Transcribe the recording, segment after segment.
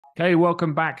Okay,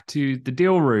 welcome back to the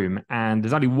deal room. And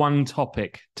there's only one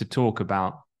topic to talk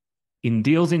about in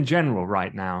deals in general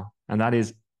right now, and that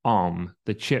is ARM,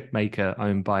 the chip maker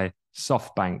owned by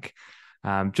SoftBank.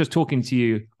 Just talking to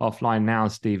you offline now,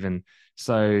 Stephen.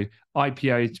 So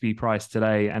IPO to be priced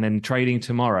today and then trading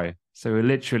tomorrow. So we're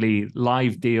literally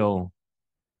live deal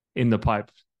in the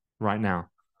pipe right now.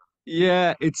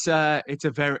 Yeah, it's a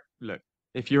very look,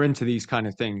 if you're into these kind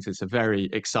of things, it's a very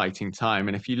exciting time.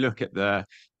 And if you look at the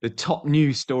top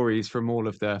news stories from all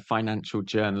of the financial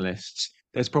journalists,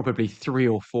 there's probably three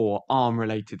or four ARM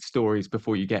related stories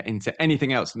before you get into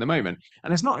anything else in the moment.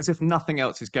 And it's not as if nothing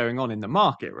else is going on in the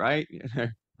market, right?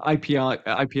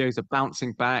 IPOs are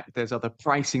bouncing back. There's other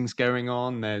pricings going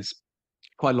on. There's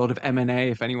quite a lot of M&A.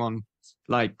 If anyone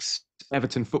likes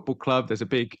Everton Football Club, there's a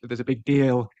big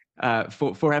deal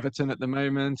for Everton at the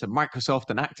moment, and Microsoft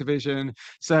and Activision.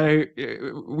 So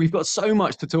we've got so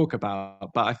much to talk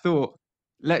about. But I thought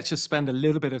let's just spend a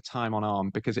little bit of time on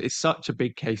ARM because it's such a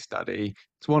big case study.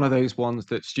 It's one of those ones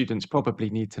that students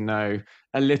probably need to know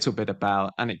a little bit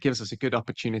about, and it gives us a good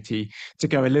opportunity to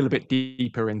go a little bit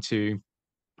deeper into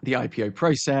the IPO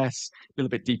process, a little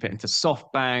bit deeper into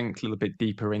SoftBank, a little bit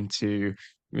deeper into,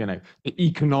 the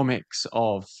economics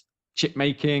of chip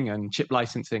making and chip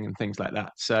licensing and things like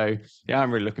that. So yeah, I'm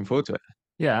really looking forward to it.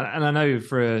 Yeah, and I know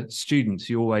for students,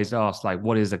 you always ask, like,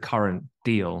 what is a current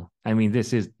deal? I mean,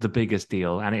 this is the biggest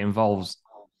deal, and it involves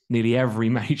nearly every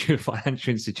major financial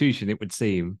institution, it would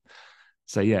seem.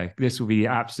 So, yeah, this will be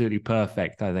absolutely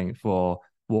perfect, I think, for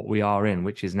what we are in,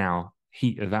 which is now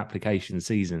heat of application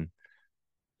season.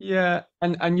 Yeah,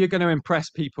 and you're going to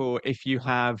impress people if you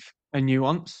have a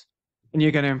nuance, and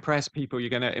you're going to impress people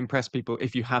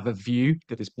if you have a view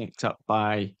that is backed up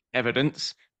by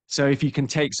evidence. So if you can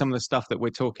take some of the stuff that we're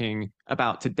talking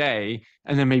about today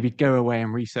and then maybe go away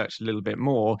and research a little bit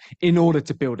more in order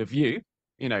to build a view,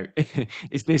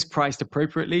 is this priced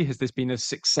appropriately? Has this been a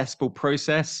successful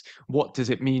process? What does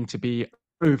it mean to be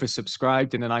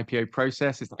oversubscribed in an IPO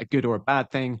process? Is that a good or a bad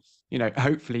thing?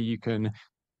 Hopefully you can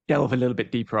delve a little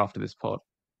bit deeper after this pod.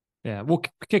 Yeah, well,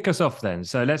 kick us off then.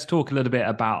 So let's talk a little bit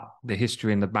about the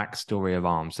history and the backstory of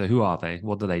ARM. So who are they?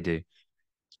 What do they do?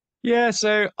 Yeah,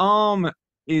 so Arm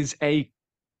is a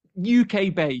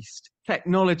UK-based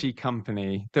technology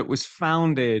company that was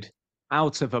founded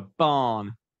out of a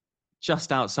barn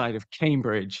just outside of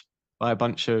Cambridge by a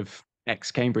bunch of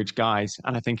ex-Cambridge guys,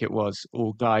 and I think it was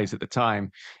all guys at the time,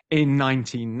 in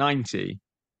 1990.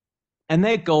 And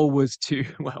their goal was to,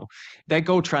 well, their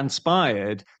goal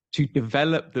transpired to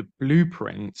develop the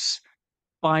blueprints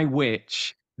by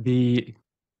which the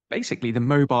basically the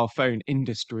mobile phone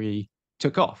industry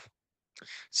took off.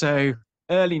 So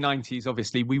early 90s,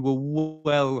 obviously, we were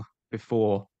well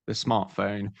before the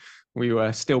smartphone. We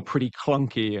were still pretty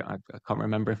clunky. I can't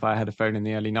remember if I had a phone in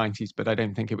the early 90s, but I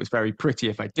don't think it was very pretty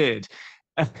if I did.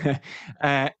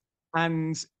 uh,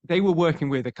 and they were working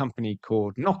with a company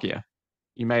called Nokia.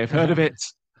 You may have heard of it.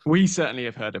 We certainly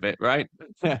have heard of it, right?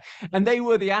 And they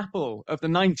were the Apple of the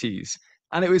 90s.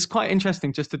 And it was quite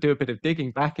interesting just to do a bit of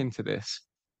digging back into this.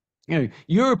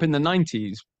 Europe in the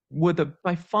 90s were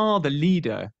by far the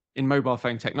leader in mobile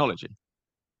phone technology.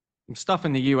 Stuff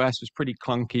in the US was pretty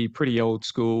clunky, pretty old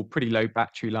school, pretty low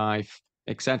battery life,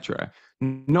 etc.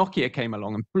 Nokia came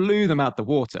along and blew them out the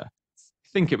water. I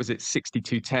think it was its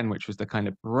 6210, which was the kind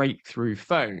of breakthrough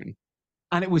phone.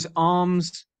 And it was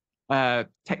ARM's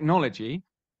technology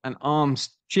and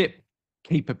ARM's chip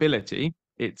capability,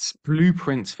 its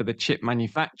blueprints for the chip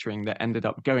manufacturing that ended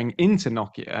up going into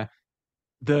Nokia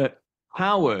that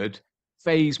powered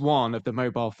phase one of the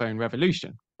mobile phone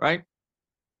revolution, right?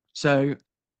 So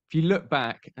if you look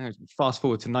back, fast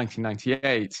forward to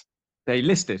 1998,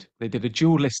 they did a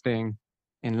dual listing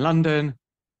in London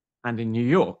and in New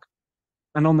York.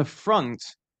 And on the front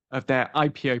of their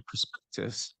IPO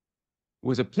prospectus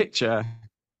was a picture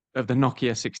of the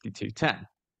Nokia 6210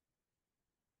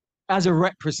 as a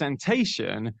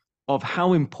representation of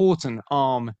how important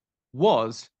ARM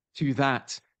was to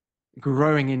that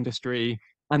growing industry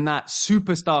and that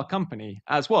superstar company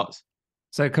as was,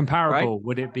 So right? comparable,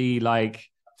 would it be like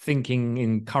thinking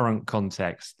in current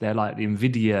context? They're like the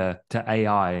Nvidia to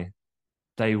AI.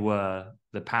 They were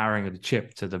the powering of the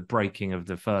chip to the breaking of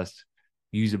the first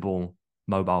usable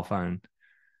mobile phone.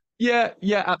 Yeah,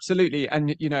 yeah, absolutely.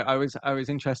 And I was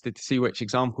interested to see which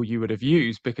example you would have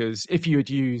used because if you had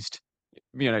used,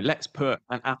 let's put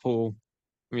an Apple,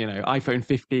 iPhone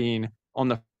 15 on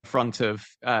the front of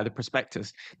the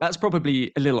prospectus, that's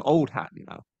probably a little old hat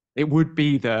now. It would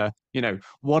be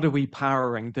what are we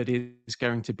powering that is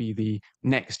going to be the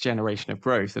next generation of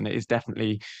growth? And it is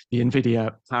definitely the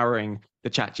NVIDIA powering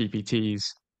the chat GPTs,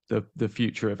 the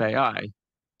future of AI.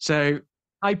 So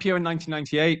IPO in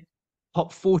 1998,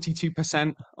 top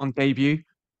 42% on debut.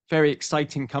 Very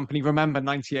exciting company. Remember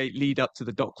 98 lead up to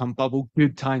the dot-com bubble,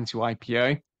 good time to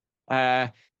IPO.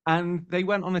 And they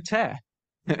went on a tear.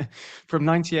 From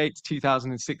 98 to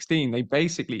 2016, they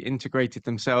basically integrated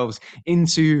themselves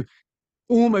into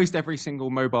almost every single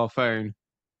mobile phone,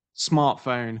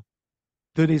 smartphone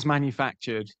that is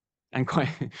manufactured. And quite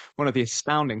one of the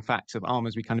astounding facts of ARM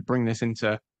as we kind of bring this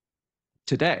into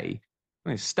today,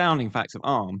 one of the astounding facts of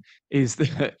ARM is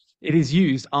that it is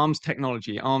used, ARM's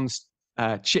technology, ARM's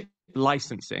chip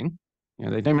licensing. You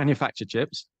know, they don't manufacture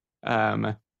chips.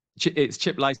 Its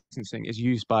chip licensing is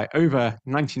used by over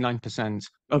 99%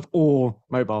 of all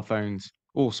mobile phones,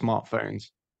 all smartphones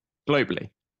globally.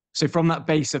 So from that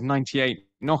base of 98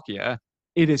 Nokia,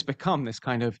 it has become this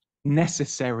kind of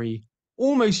necessary,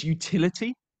 almost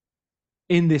utility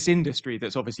in this industry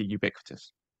that's obviously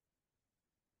ubiquitous.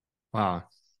 Wow.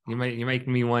 You're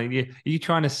making me want. Are you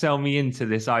trying to sell me into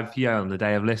this IPO on the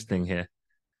day of listing here?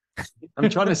 I'm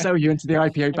trying to sell you into the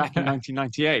IPO back in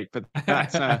 1998, but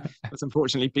that's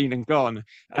unfortunately been and gone.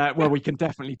 Well, we can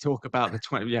definitely talk about the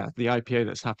IPO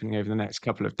that's happening over the next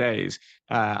couple of days.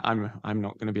 I'm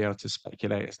not going to be able to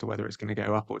speculate as to whether it's going to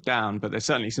go up or down, but there's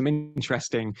certainly some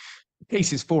interesting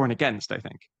cases for and against, I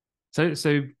think.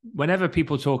 So whenever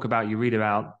people talk about, you read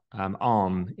about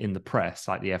ARM in the press,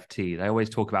 like the FT, they always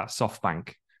talk about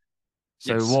SoftBank.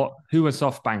 So Yes. who are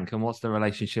SoftBank and what's the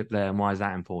relationship there and why is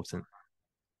that important?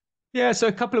 Yeah, so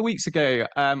a couple of weeks ago,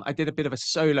 I did a bit of a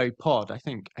solo pod. I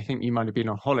think you might have been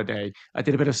on holiday. I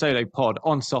did a bit of solo pod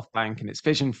on SoftBank and its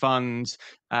vision funds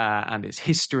and its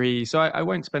history. So I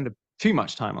won't spend too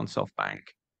much time on SoftBank.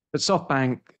 But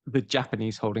SoftBank, the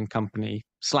Japanese holding company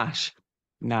slash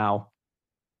now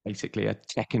basically a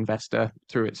tech investor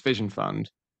through its vision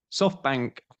fund,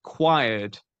 SoftBank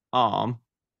acquired ARM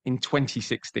in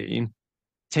 2016,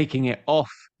 taking it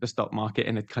off the stock market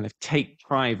in a kind of take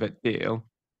private deal.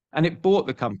 And it bought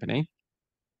the company.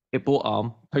 It bought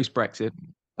ARM post Brexit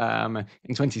in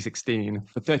 2016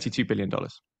 for $32 billion. So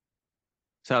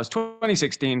that was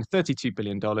 2016, $32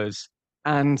 billion.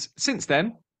 And since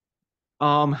then,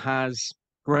 ARM has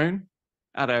grown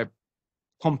at a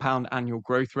compound annual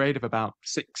growth rate of about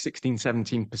 16,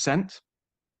 17%,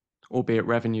 albeit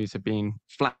revenues have been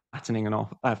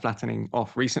flattening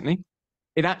off recently.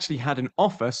 It actually had an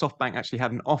offer, SoftBank actually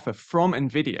had an offer from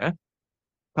NVIDIA a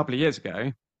couple of years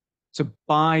ago to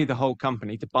buy the whole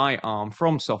company, to buy ARM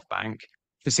from SoftBank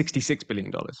for $66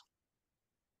 billion.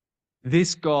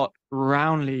 This got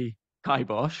roundly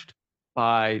kiboshed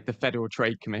by the Federal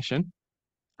Trade Commission,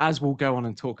 as we'll go on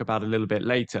and talk about a little bit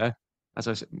later. As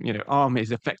I said, ARM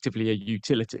is effectively a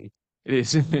utility. It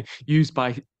is used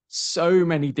by so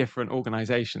many different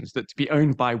organizations that to be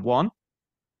owned by one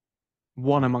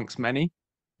amongst many,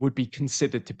 would be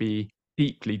considered to be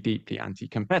deeply, deeply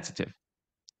anti-competitive.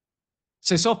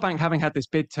 So SoftBank, having had this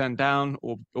bid turned down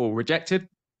or rejected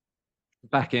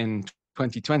back in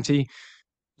 2020,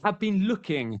 have been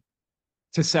looking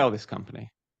to sell this company,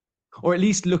 or at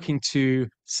least looking to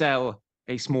sell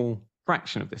a small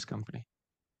fraction of this company.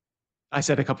 I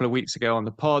said a couple of weeks ago on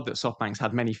the pod that SoftBank's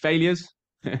had many failures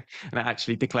and it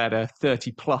actually declared a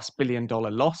 $30+ billion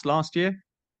loss last year.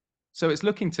 So it's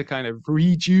looking to kind of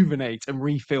rejuvenate and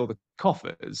refill the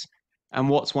coffers. And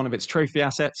what's one of its trophy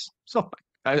assets?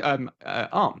 SoftBank,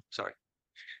 ARM, sorry.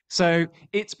 So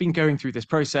it's been going through this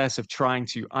process of trying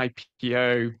to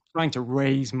IPO, trying to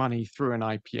raise money through an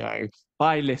IPO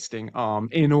by listing ARM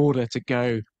in order to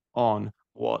go on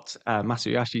what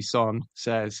Masayoshi Son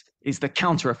says is the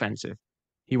counteroffensive.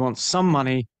 He wants some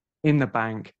money in the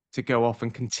bank to go off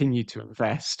and continue to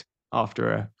invest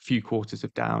after a few quarters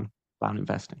of down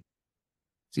investing.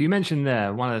 So you mentioned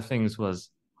there, one of the things was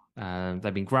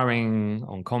they've been growing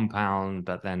on compound,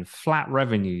 but then flat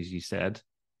revenues, you said.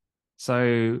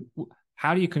 So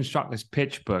how do you construct this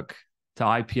pitch book to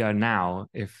IPO now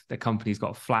if the company's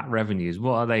got flat revenues?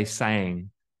 What are they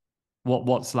saying?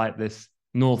 What's like this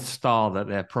North Star that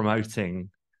they're promoting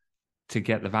to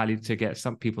get the value, to get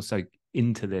some people so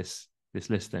into this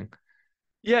listing?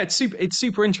 Yeah, it's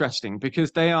super interesting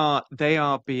because they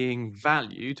are being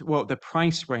valued. Well, the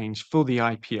price range for the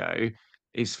IPO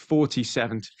is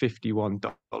 $47 to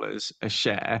 $51 a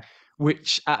share,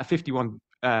 which at a $51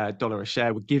 a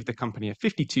share would give the company a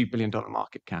 $52 billion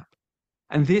market cap.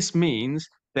 And this means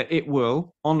that it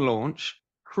will, on launch,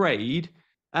 trade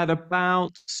at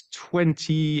about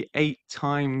 28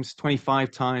 times,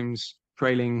 25 times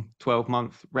trailing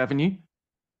 12-month revenue.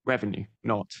 Revenue,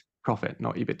 not profit,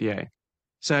 not EBITDA.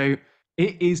 So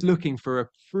it is looking for a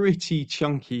pretty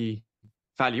chunky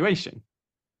valuation.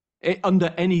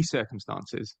 under any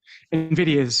circumstances.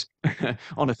 Nvidia's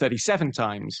on a 37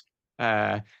 times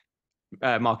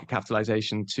market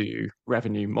capitalization to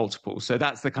revenue multiple. So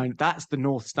that's the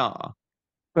North Star.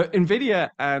 But Nvidia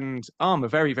and ARM are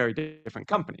very, very different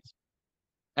companies.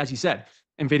 As you said,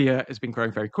 Nvidia has been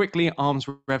growing very quickly. ARM's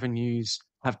revenues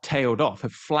have tailed off,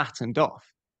 have flattened off.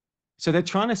 So they're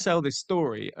trying to sell this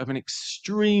story of an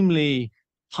extremely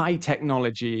high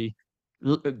technology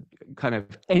kind of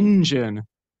engine.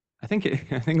 I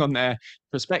think on their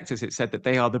prospectus it said that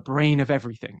they are the brain of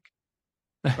everything,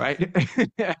 right?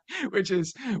 which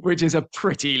is a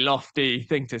pretty lofty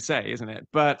thing to say, isn't it?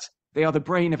 But they are the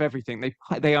brain of everything.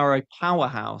 They are a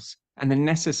powerhouse and the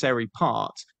necessary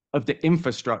part of the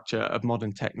infrastructure of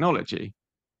modern technology.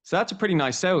 So that's a pretty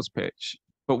nice sales pitch.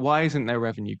 But why isn't their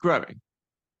revenue growing?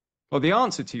 Well, the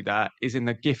answer to that is in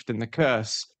the gift and the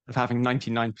curse of having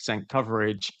 99%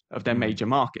 coverage of their major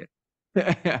market.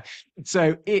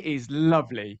 So it is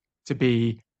lovely to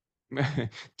be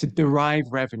to derive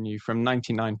revenue from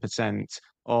 99%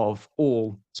 of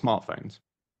all smartphones.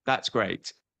 That's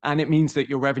great. And it means that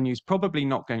your revenue is probably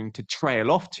not going to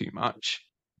trail off too much.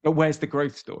 But where's the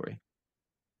growth story?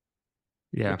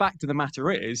 Yeah. The fact of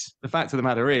the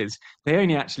matter is, they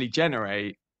only actually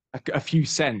generate a few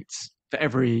cents for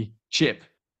every chip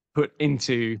put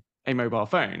into a mobile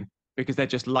phone because they're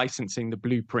just licensing the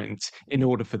blueprint in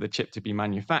order for the chip to be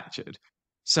manufactured.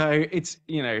 So it's,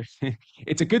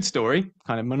 it's a good story,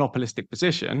 kind of monopolistic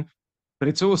position, but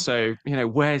it's also,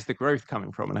 where's the growth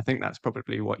coming from? And I think that's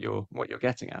probably what you're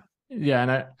getting at. Yeah,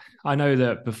 and I know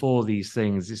that before these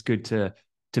things, it's good to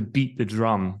beat the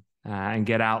drum and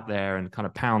get out there and kind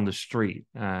of pound the street.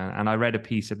 And I read a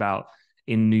piece about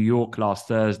in New York last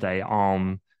Thursday,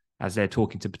 ARM, as they're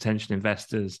talking to potential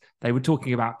investors, they were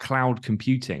talking about cloud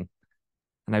computing.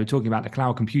 And they were talking about the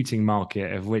cloud computing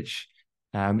market, of which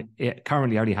it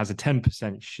currently only has a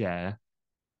 10% share.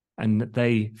 And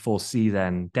they foresee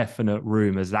then definite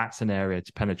room, as that's an area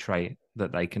to penetrate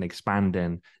that they can expand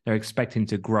in. They're expecting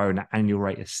to grow an annual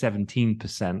rate of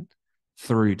 17%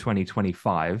 through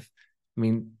 2025. I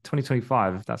mean,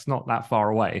 2025, that's not that far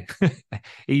away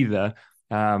either.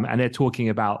 And they're talking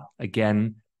about,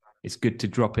 again, it's good to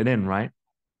drop it in, right?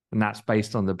 And that's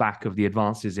based on the back of the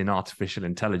advances in artificial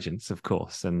intelligence, of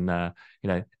course. And,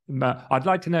 I'd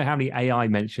like to know how many AI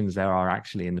mentions there are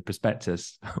actually in the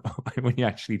prospectus when you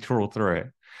actually trawl through it,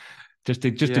 just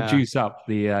to juice up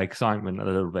the excitement a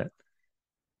little bit.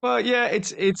 Well, yeah,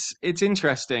 it's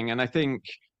interesting. And I think,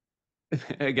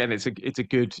 again, it's a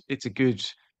good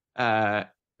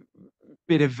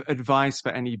bit of advice for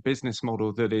any business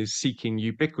model that is seeking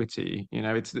ubiquity.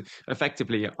 It's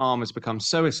effectively ARM has become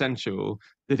so essential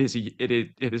that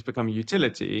it has become a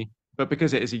utility. But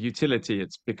because it is a utility,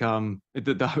 it's become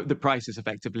the price is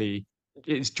effectively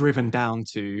it's driven down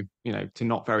to to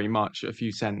not very much, a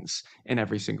few cents in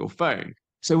every single phone.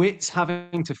 So it's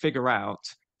having to figure out.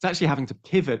 It's actually having to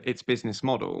pivot its business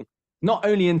model not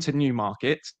only into new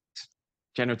markets,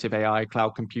 generative AI,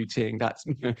 cloud computing, that's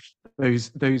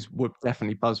those were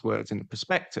definitely buzzwords in the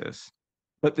prospectus.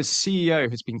 But the CEO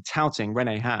has been touting,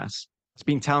 Rene Haas, has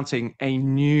been touting a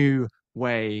new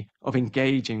way of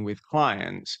engaging with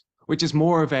clients, which is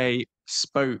more of a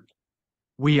spoke.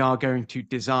 We are going to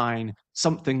design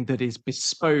something that is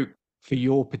bespoke for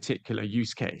your particular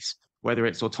use case, whether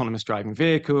it's autonomous driving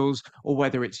vehicles or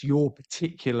whether it's your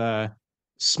particular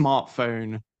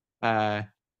smartphone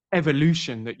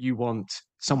evolution that you want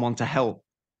someone to help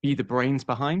be the brains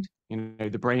behind,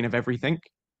 the brain of everything.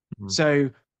 Mm-hmm. So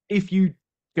if you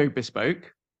go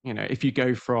bespoke, if you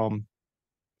go from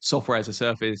software as a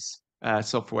service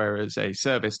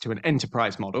to an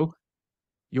enterprise model,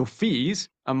 your fees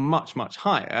are much, much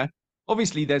higher.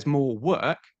 Obviously, there's more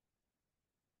work,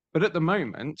 but at the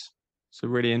moment, it's a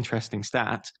really interesting stat.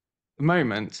 At the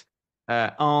moment,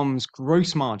 ARM's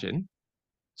gross margin,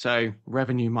 so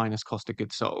revenue minus cost of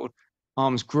goods sold,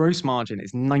 ARM's gross margin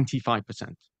is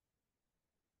 95%.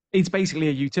 It's basically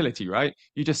a utility, right?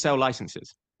 You just sell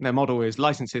licenses. Their model is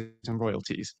licenses and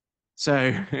royalties.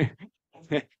 So,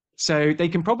 so they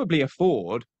can probably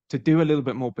afford to do a little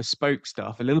bit more bespoke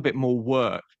stuff, a little bit more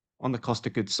work on the cost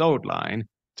of goods sold line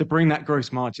to bring that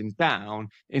gross margin down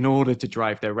in order to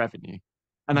drive their revenue.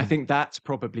 And I think that's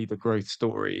probably the growth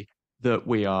story that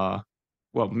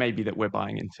maybe that we're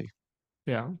buying into.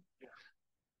 Yeah.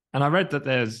 And I read that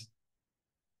there's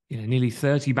nearly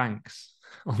 30 banks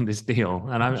on this deal.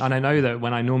 And I know that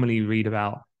when I normally read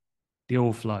about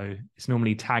deal flow, it's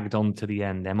normally tagged on to the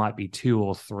end. There might be 2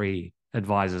 or 3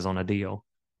 advisors on a deal.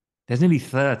 There's nearly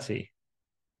 30.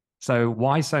 So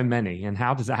why so many? And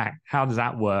how does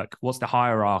that work? What's the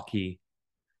hierarchy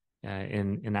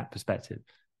in that perspective?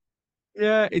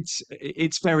 Yeah,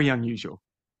 it's very unusual.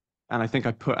 And I think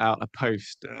I put out a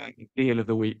post, deal of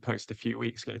the week post a few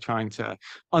weeks ago, trying to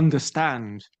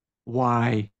understand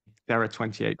why there are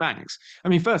 28 banks. I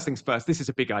mean, first things first, this is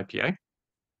a big IPO.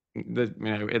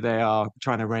 They are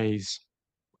trying to raise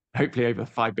hopefully over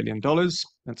 $5 billion.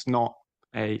 That's not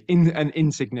an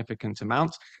insignificant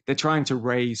amount. They're trying to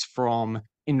raise from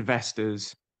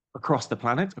investors across the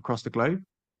planet, across the globe.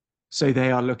 So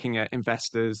they are looking at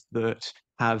investors that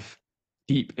have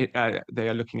they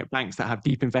are looking at banks that have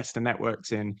deep investor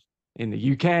networks in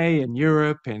the UK, in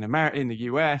Europe, in America, in the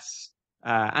US,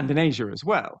 and in Asia as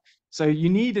well. So you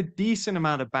need a decent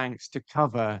amount of banks to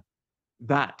cover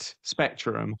that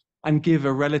spectrum and give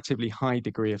a relatively high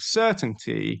degree of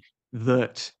certainty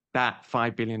that that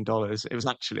 $5 billion, it was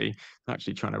actually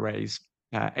trying to raise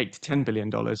 $8 to $10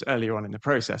 billion earlier on in the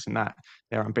process, and that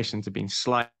their ambitions have been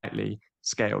slightly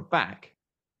scaled back.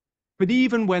 But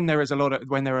even when there are a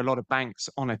lot of banks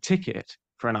on a ticket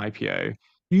for an IPO,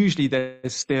 usually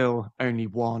there's still only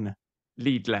one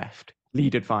lead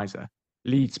advisor,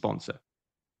 lead sponsor.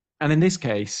 And in this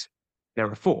case, there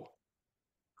are four,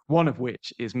 one of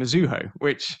which is Mizuho,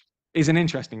 which is an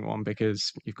interesting one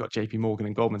because you've got JP Morgan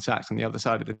and Goldman Sachs on the other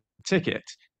side of the ticket.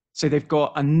 So they've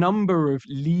got a number of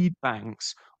lead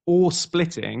banks all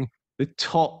splitting the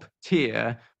top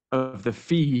tier of the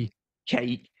fee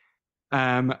cake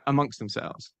amongst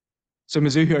themselves. So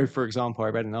Mizuho, for example, I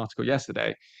read an article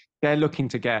yesterday. They're looking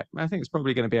to get, I think it's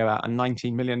probably going to be about a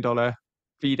 $19 million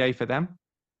fee day for them.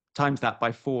 Times that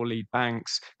by four lead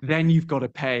banks. Then you've got to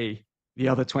pay the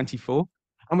other 24.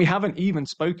 And we haven't even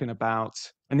spoken about,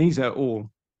 and these are all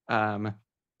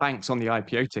banks on the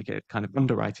IPO ticket, kind of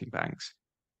underwriting banks.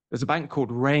 There's a bank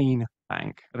called Rain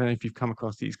Bank. I don't know if you've come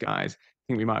across these guys. I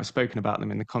think we might have spoken about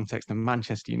them in the context of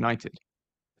Manchester United.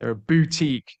 They're a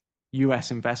boutique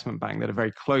US investment bank that are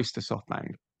very close to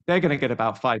SoftBank. They're going to get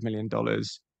about $5 million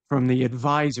from the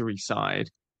advisory side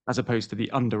as opposed to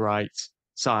the underwrite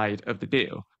side of the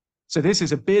deal. So this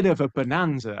is a bit of a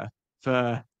bonanza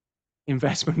for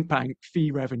investment bank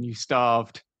fee revenue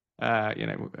starved.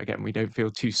 Again, we don't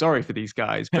feel too sorry for these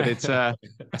guys, but it's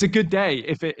a good day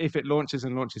if it launches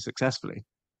and launches successfully.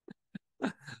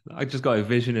 I just got a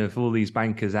vision of all these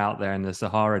bankers out there in the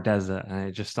Sahara Desert, and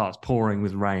it just starts pouring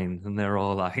with rain, and they're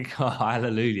all like, "Oh,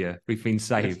 hallelujah, we've been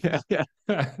saved."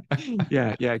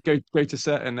 Yeah. Go to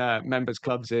certain members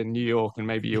clubs in New York, and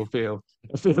maybe you'll feel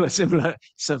a similar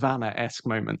Savannah-esque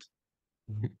moment.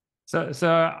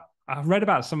 So I've read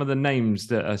about some of the names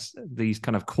that are these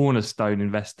kind of cornerstone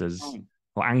investors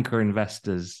or anchor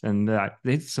investors, and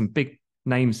there's some big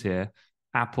names here: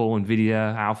 Apple,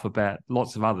 Nvidia, Alphabet,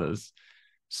 lots of others.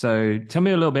 So tell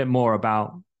me a little bit more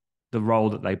about the role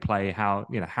that they play.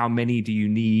 How many do you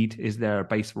need? Is there a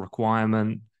base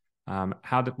requirement?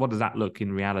 What does that look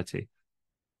in reality?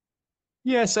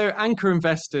 Yeah, so anchor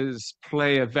investors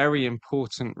play a very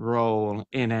important role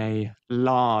in a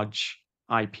large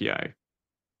IPO.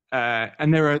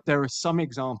 And there are some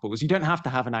examples. You don't have to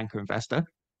have an anchor investor.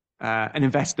 An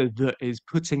investor that is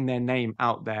putting their name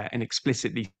out there and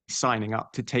explicitly signing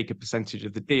up to take a percentage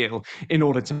of the deal in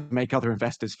order to make other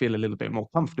investors feel a little bit more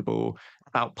comfortable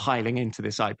about piling into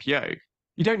this IPO.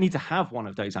 You don't need to have one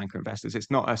of those anchor investors.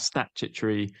 It's not a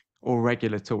statutory or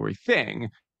regulatory thing.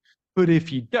 But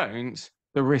if you don't,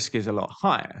 the risk is a lot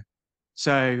higher.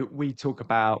 So we talk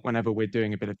about, whenever we're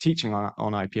doing a bit of teaching on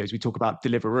IPOs, we talk about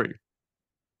Deliveroo,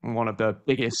 one of the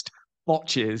biggest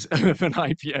botches of an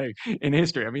IPO in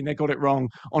history. I mean, they got it wrong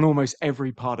on almost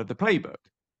every part of the playbook.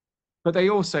 But they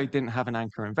also didn't have an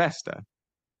anchor investor.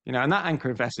 And that anchor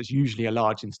investor is usually a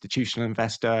large institutional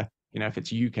investor. If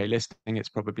it's a UK listing, it's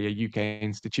probably a UK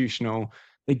institutional.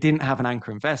 They didn't have an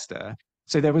anchor investor.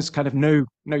 So there was kind of no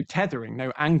tethering,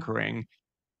 no anchoring,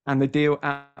 and the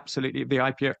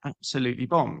IPO absolutely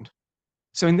bombed.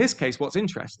 So in this case, what's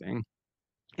interesting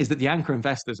is that the anchor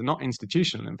investors are not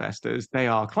institutional investors, they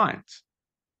are clients.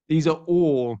 These are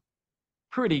all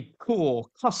pretty core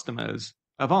customers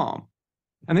of Arm.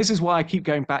 And this is why I keep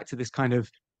going back to this kind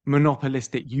of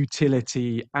monopolistic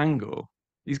utility angle.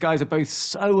 These guys are both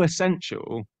so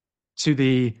essential to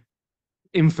the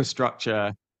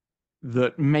infrastructure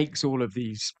that makes all of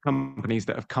these companies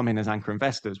that have come in as anchor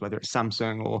investors, whether it's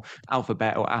Samsung or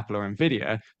Alphabet or Apple or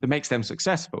Nvidia, that makes them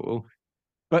successful.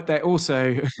 But they've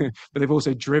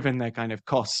also driven their kind of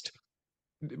cost,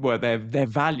 well, their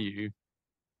value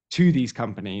to these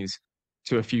companies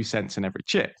to a few cents in every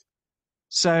chip.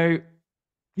 So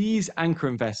these anchor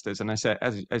investors, and I said,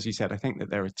 as you said, I think that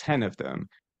there are 10 of them,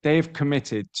 they've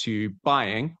committed to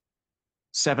buying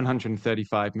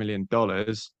 $735 million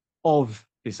of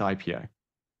this IPO.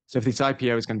 So if this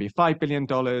IPO is going to be $5 billion,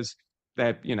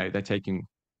 they're taking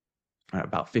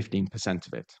about 15%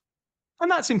 of it. And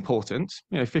that's important.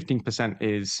 15%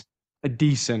 is a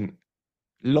decent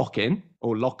lock-in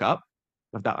or lock-up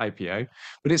of that IPO,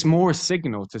 but it's more a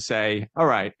signal to say, all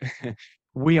right,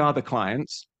 we are the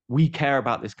clients. We care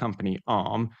about this company,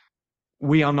 Arm.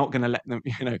 We are not going to let them,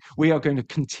 we are going to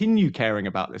continue caring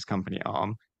about this company,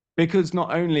 Arm, because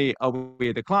not only are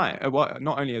we the client,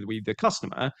 not only are we the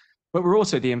customer, but we're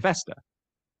also the investor.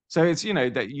 So it's,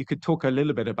 that you could talk a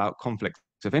little bit about conflicts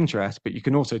of interest, but you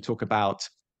can also talk about,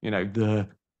 the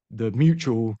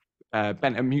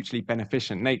mutually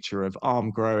beneficent nature of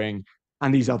Arm growing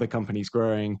and these other companies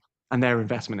growing and their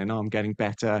investment in Arm getting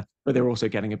better, but they're also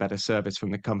getting a better service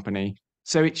from the company.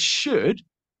 So it should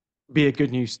be a good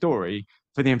news story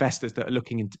for the investors that are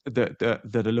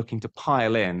looking to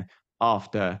pile in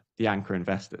after the anchor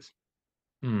investors.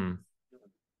 I'm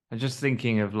just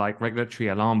thinking of like regulatory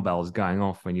alarm bells going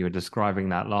off when you were describing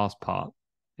that last part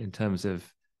in terms of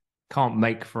can't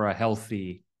make for a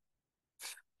healthy,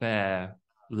 fair,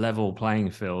 level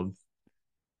playing field.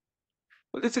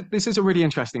 Well, this is a really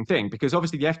interesting thing because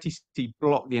obviously the FTC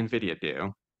blocked the Nvidia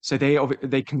deal, so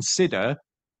they consider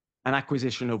an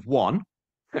acquisition of one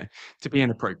to be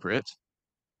inappropriate,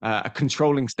 a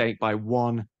controlling stake by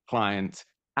one client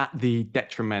to the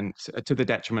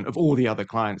detriment of all the other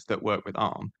clients that work with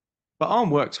Arm. But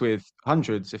Arm works with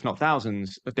hundreds, if not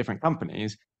thousands, of different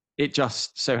companies. It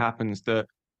just so happens that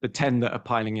the 10 that are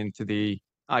piling into the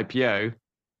IPO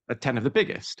are 10 of the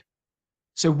biggest.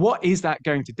 So what is that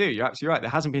going to do? You're absolutely right.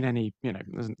 There hasn't been any,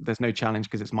 there's no challenge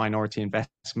because it's minority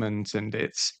investment and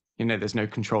it's, there's no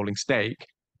controlling stake.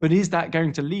 But is that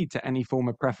going to lead to any form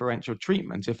of preferential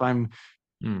treatment? If I'm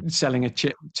selling a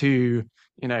chip to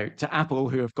Apple,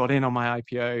 who have got in on my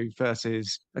IPO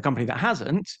versus a company that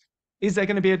hasn't, is there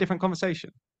going to be a different conversation?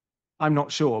 I'm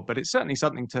not sure, but it's certainly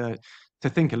something to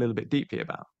think a little bit deeply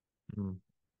about.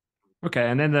 Okay,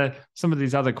 and then some of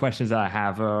these other questions that I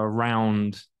have are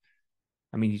around.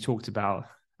 I mean, you talked about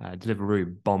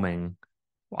Deliveroo bombing.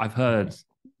 I've heard,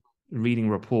 reading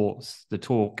reports, the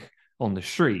talk on the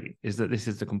street is that this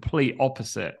is the complete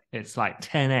opposite. It's like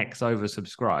 10x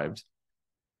oversubscribed.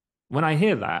 When I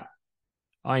hear that,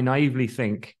 I naively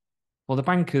think, well, the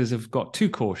bankers have got too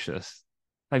cautious.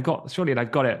 Surely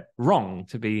they've got it wrong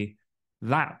to be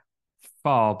that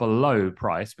far below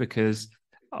price, because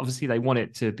obviously they want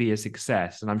it to be a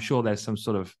success. And I'm sure there's some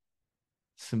sort of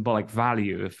symbolic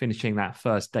value of finishing that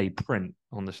first day print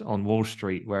on Wall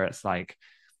Street, where it's like,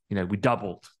 we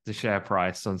doubled the share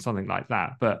price on something like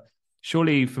that. But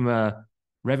surely from a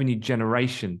revenue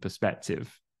generation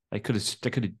perspective, they could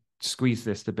have squeezed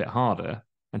this a bit harder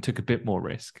and took a bit more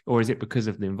risk. Or is it because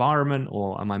of the environment,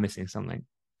 or am I missing something?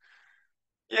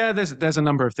 Yeah, there's a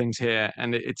number of things here,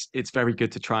 and it's very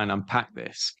good to try and unpack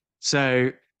this.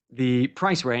 So the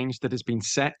price range that has been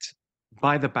set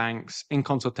by the banks in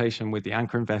consultation with the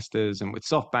anchor investors and with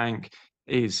SoftBank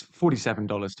is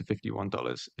 $47 to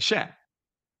 $51 a share.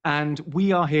 And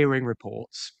we are hearing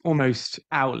reports almost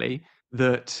hourly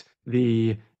that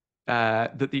the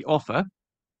offer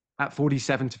at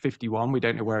 47 to 51, we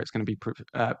don't know where it's going to be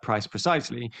priced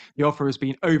precisely. The offer has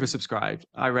been oversubscribed.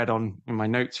 I read in my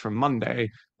notes from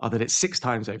Monday that it's 6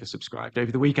 times oversubscribed.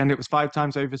 Over the weekend, it was 5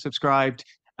 times oversubscribed.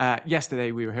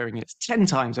 Yesterday, we were hearing it's 10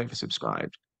 times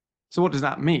oversubscribed. So what does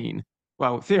that mean?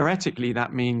 Well, theoretically,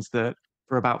 that means that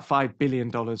for about $5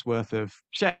 billion worth of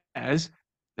shares,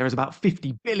 there is about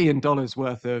 $50 billion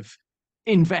worth of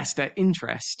investor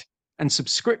interest and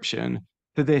subscription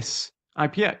to this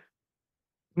IPO.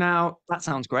 Now, that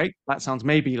sounds great. That sounds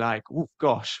maybe like, oh,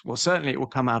 gosh, well, certainly it will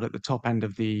come out at the top end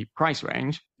of the price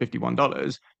range,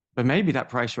 $51, but maybe that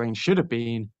price range should have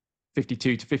been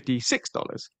 $52 to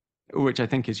 $56, which I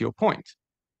think is your point.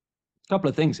 A couple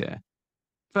of things here.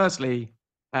 Firstly,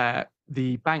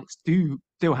 the banks do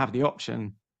still have the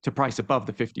option to price above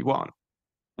the 51.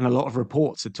 And a lot of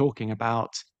reports are talking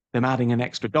about them adding an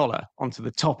extra dollar onto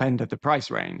the top end of the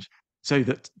price range. So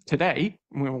that today,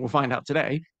 we'll find out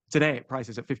today it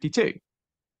prices at 52.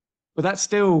 But that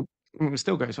still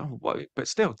goes, oh, what? But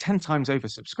still 10 times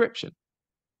oversubscription.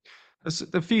 There's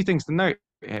a few things to note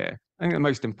here. I think the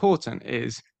most important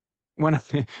is when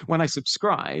I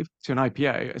subscribe to an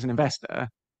IPO as an investor,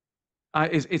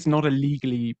 it's not a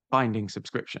legally binding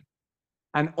subscription.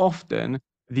 And often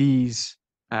these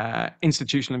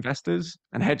institutional investors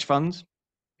and hedge funds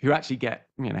who actually get,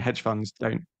 hedge funds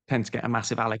don't tend to get a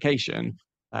massive allocation,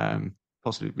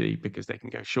 possibly because they can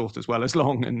go short as well as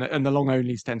long, and the long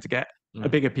onlys tend to get a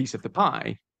bigger piece of the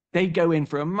pie. They go in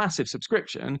for a massive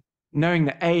subscription, knowing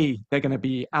that they're going to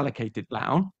be allocated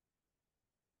down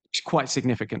quite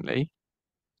significantly,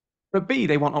 But B,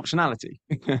 they want optionality.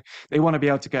 They want to be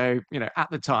able to go, at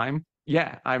the time,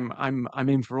 yeah, I'm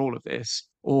in for all of this,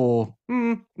 or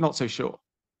not so sure.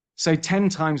 So 10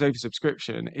 times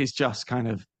oversubscription is just kind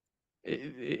of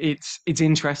it's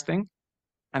interesting,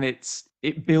 and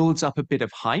it builds up a bit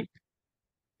of hype.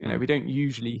 We don't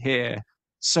usually hear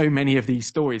so many of these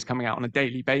stories coming out on a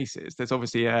daily basis. There's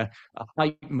obviously a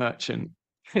hype merchant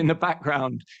in the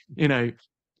background,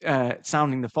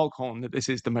 sounding the foghorn that this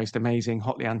is the most amazing,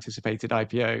 hotly anticipated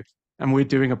IPO, and we're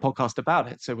doing a podcast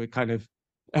about it. So we're kind of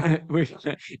we're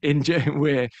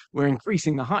we're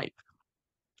increasing the hype.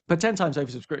 But 10 times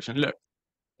oversubscription, look,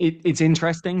 it's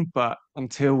interesting, but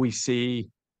until we see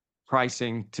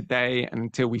pricing today and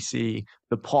until we see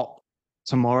the pop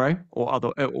tomorrow,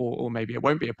 or maybe it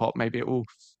won't be a pop, maybe it will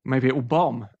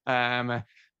bomb. I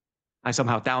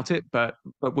somehow doubt it, but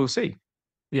we'll see.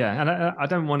 Yeah, and I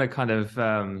don't want to kind of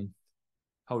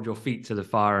hold your feet to the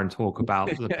fire and talk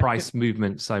about the price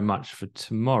movement so much for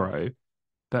tomorrow,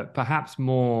 but perhaps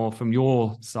more from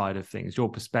your side of things, your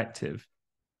perspective.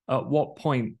 At what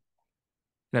point,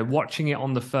 watching it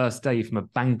on the first day from a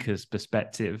banker's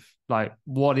perspective, like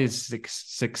what is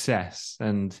success,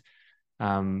 and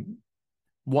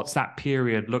what's that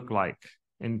period look like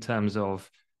in terms of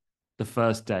the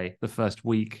first day, the first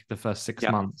week, the first 6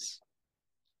 months?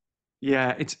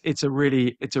 Yeah, it's a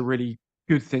really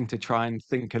good thing to try and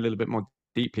think a little bit more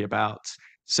deeply about.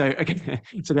 So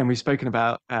again, we've spoken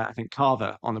about I think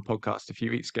Carver on the podcast a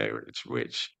few weeks ago,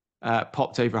 which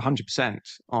popped over 100%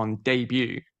 on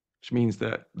debut, which means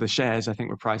that the shares I think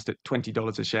were priced at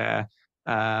 $20 a share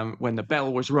when the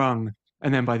bell was rung,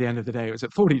 and then by the end of the day it was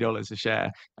at $40 a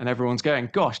share, and everyone's going,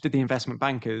 "Gosh, did the investment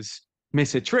bankers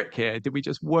miss a trick here? Did we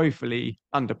just woefully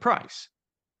underprice?"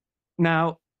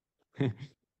 Now,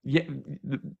 yeah,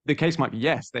 the case might be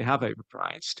yes, they have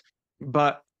overpriced,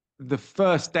 but the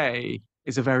first day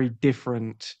is a very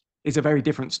different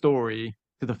story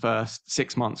to the first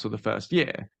 6 months or the first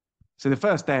year. So the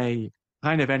first day,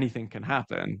 kind of anything can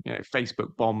happen.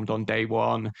 Facebook bombed on day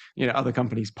one. Other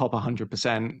companies pop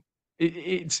 100%.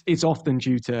 It's often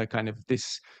due to kind of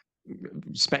this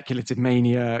speculative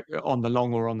mania on the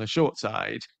long or on the short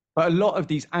side. But a lot of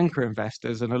these anchor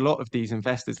investors and a lot of these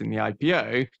investors in the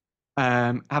IPO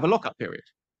have a lockup period.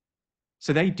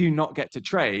 So they do not get to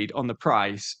trade on the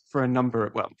price for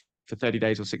for 30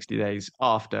 days or 60 days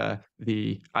after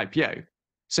the IPO.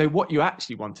 So what you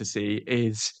actually want to see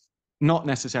is not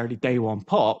necessarily day one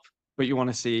pop, but you want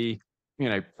to see,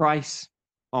 price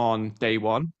on day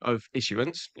one of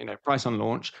issuance, price on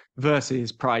launch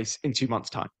versus price in 2 months'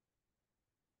 time.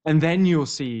 And then you'll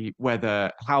see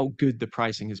how good the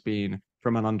pricing has been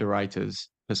from an underwriter's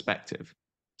perspective.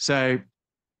 So,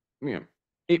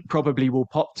 it probably will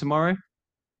pop tomorrow,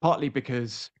 partly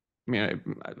because,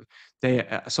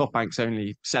 SoftBank's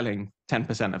only selling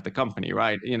 10% of the company,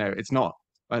 right? It's not,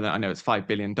 I know it's $5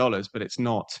 billion, but it's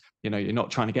not, you're not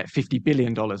trying to get $50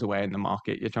 billion away in the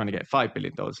market. You're trying to get $5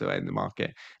 billion away in the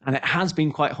market. And it has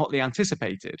been quite hotly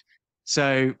anticipated.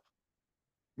 So,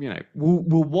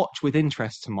 we'll watch with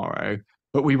interest tomorrow,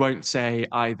 but we won't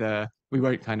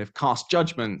kind of cast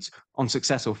judgment on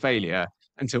success or failure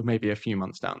until maybe a few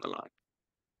months down the line.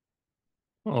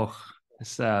 Oh,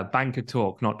 it's banker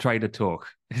talk, not trader talk.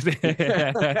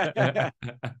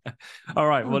 All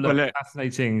right. Well, look,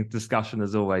 fascinating discussion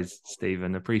as always,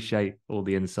 Stephen. Appreciate all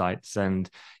the insights. And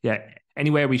yeah,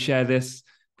 anywhere we share this,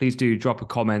 please do drop a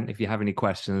comment if you have any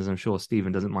questions. I'm sure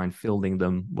Stephen doesn't mind fielding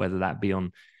them, whether that be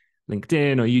on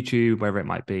LinkedIn or YouTube, wherever it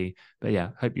might be. But yeah,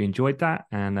 hope you enjoyed that.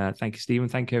 And thank you, Stephen.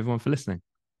 Thank you, everyone, for listening.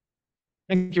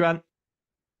 Thank you, Ant.